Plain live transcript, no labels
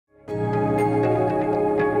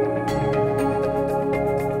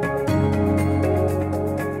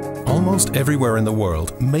almost everywhere in the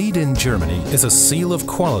world, Made in Germany is a seal of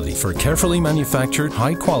quality for carefully manufactured,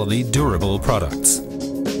 high-quality, durable products.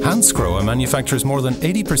 Hansgrohe manufactures more than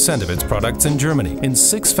 80% of its products in Germany in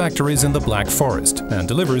 6 factories in the Black Forest and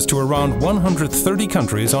delivers to around 130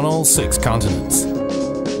 countries on all 6 continents.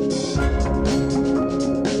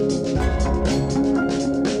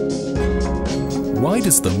 Why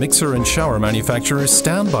does the mixer and shower manufacturer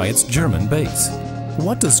stand by its German base?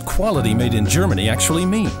 What does quality made in Germany actually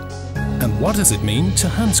mean? And what does it mean to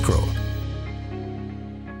Hansgrohe?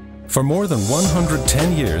 For more than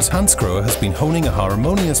 110 years, Hansgrohe has been honing a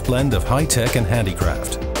harmonious blend of high-tech and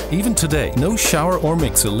handicraft. Even today, no shower or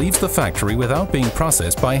mixer leaves the factory without being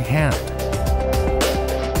processed by hand.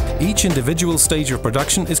 Each individual stage of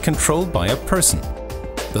production is controlled by a person.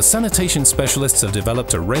 The sanitation specialists have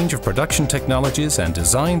developed a range of production technologies and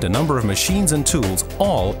designed a number of machines and tools,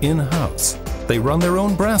 all in-house. They run their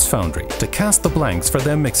own brass foundry to cast the blanks for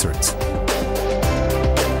their mixers.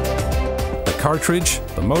 The cartridge,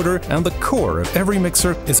 the motor, and the core of every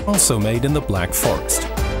mixer is also made in the Black Forest.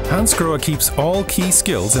 Hansgrohe keeps all key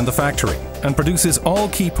skills in the factory and produces all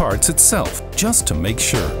key parts itself, just to make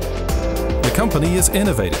sure. The company is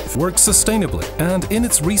innovative, works sustainably, and in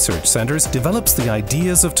its research centers develops the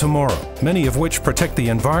ideas of tomorrow, many of which protect the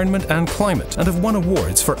environment and climate and have won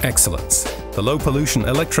awards for excellence. The low-pollution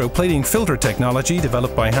electroplating filter technology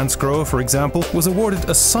developed by Hansgrohe, for example, was awarded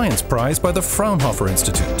a science prize by the Fraunhofer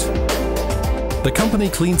Institute. The company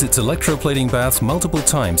cleans its electroplating baths multiple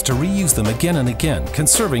times to reuse them again and again,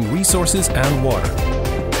 conserving resources and water.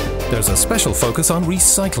 There's a special focus on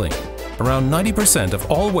recycling. Around 90%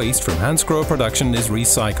 of all waste from Hansgrohe production is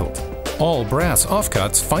recycled. All brass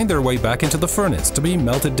offcuts find their way back into the furnace to be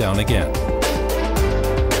melted down again.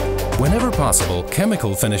 Whenever possible,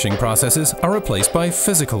 chemical finishing processes are replaced by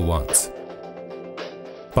physical ones.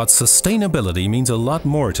 But sustainability means a lot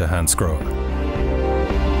more to Hansgrohe.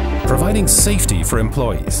 Providing safety for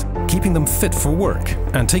employees, keeping them fit for work,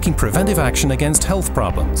 and taking preventive action against health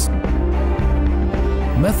problems.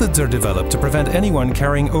 Methods are developed to prevent anyone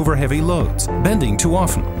carrying over heavy loads, bending too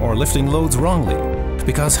often, or lifting loads wrongly,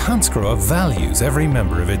 because Hansgrohe values every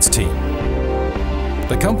member of its team.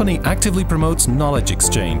 The company actively promotes knowledge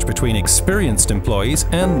exchange between experienced employees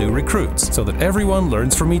and new recruits, so that everyone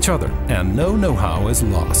learns from each other and no know-how is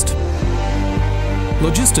lost.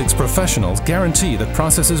 Logistics professionals guarantee that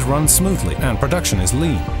processes run smoothly and production is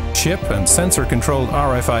lean. Chip and sensor-controlled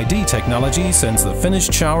RFID technology sends the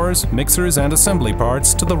finished showers, mixers, and assembly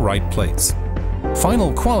parts to the right place.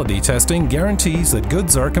 Final quality testing guarantees that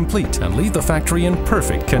goods are complete and leave the factory in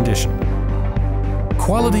perfect condition.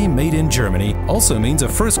 Quality made in Germany also means a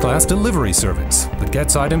first-class delivery service that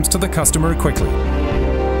gets items to the customer quickly.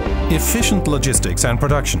 Efficient logistics and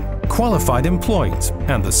production, qualified employees,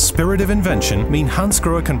 and the spirit of invention mean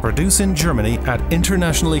Hansgrohe can produce in Germany at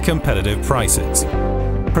internationally competitive prices.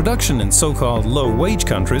 Production in so-called low-wage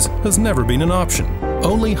countries has never been an option.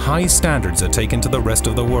 Only high standards are taken to the rest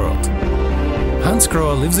of the world.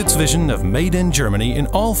 Hansgrohe lives its vision of Made in Germany in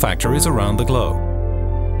all factories around the globe.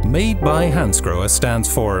 Made by Hansgrohe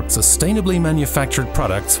stands for sustainably manufactured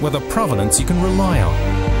products with a provenance you can rely on.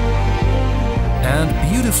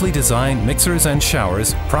 And beautifully designed mixers and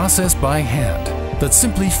showers processed by hand that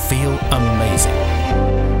simply feel amazing.